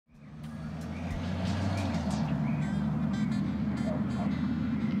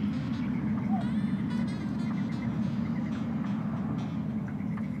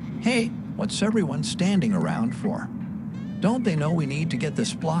Hey, what's everyone standing around for? Don't they know we need to get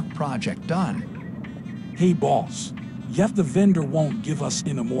this block project done? Hey boss, yet the vendor won't give us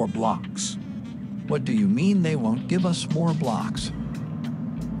any more blocks. What do you mean they won't give us more blocks?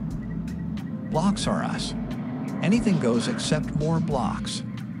 Blocks are us. Anything goes except more blocks.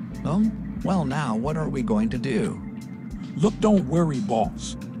 Oh, well now what are we going to do? Look, don't worry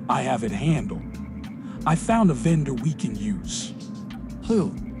boss, I have it handled. I found a vendor we can use.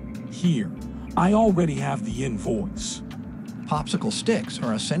 Who? Here, I already have the invoice. Popsicle sticks,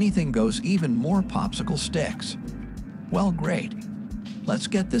 or us anything goes even more popsicle sticks. Well, great. Let's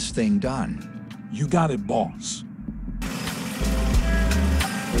get this thing done. You got it, boss.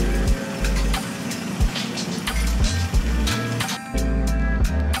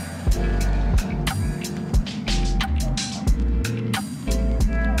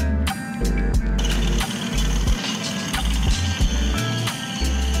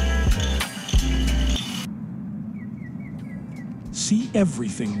 See,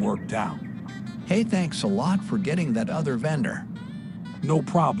 everything worked out. Hey, thanks a lot for getting that other vendor. No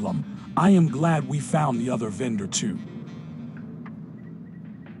problem. I am glad we found the other vendor too.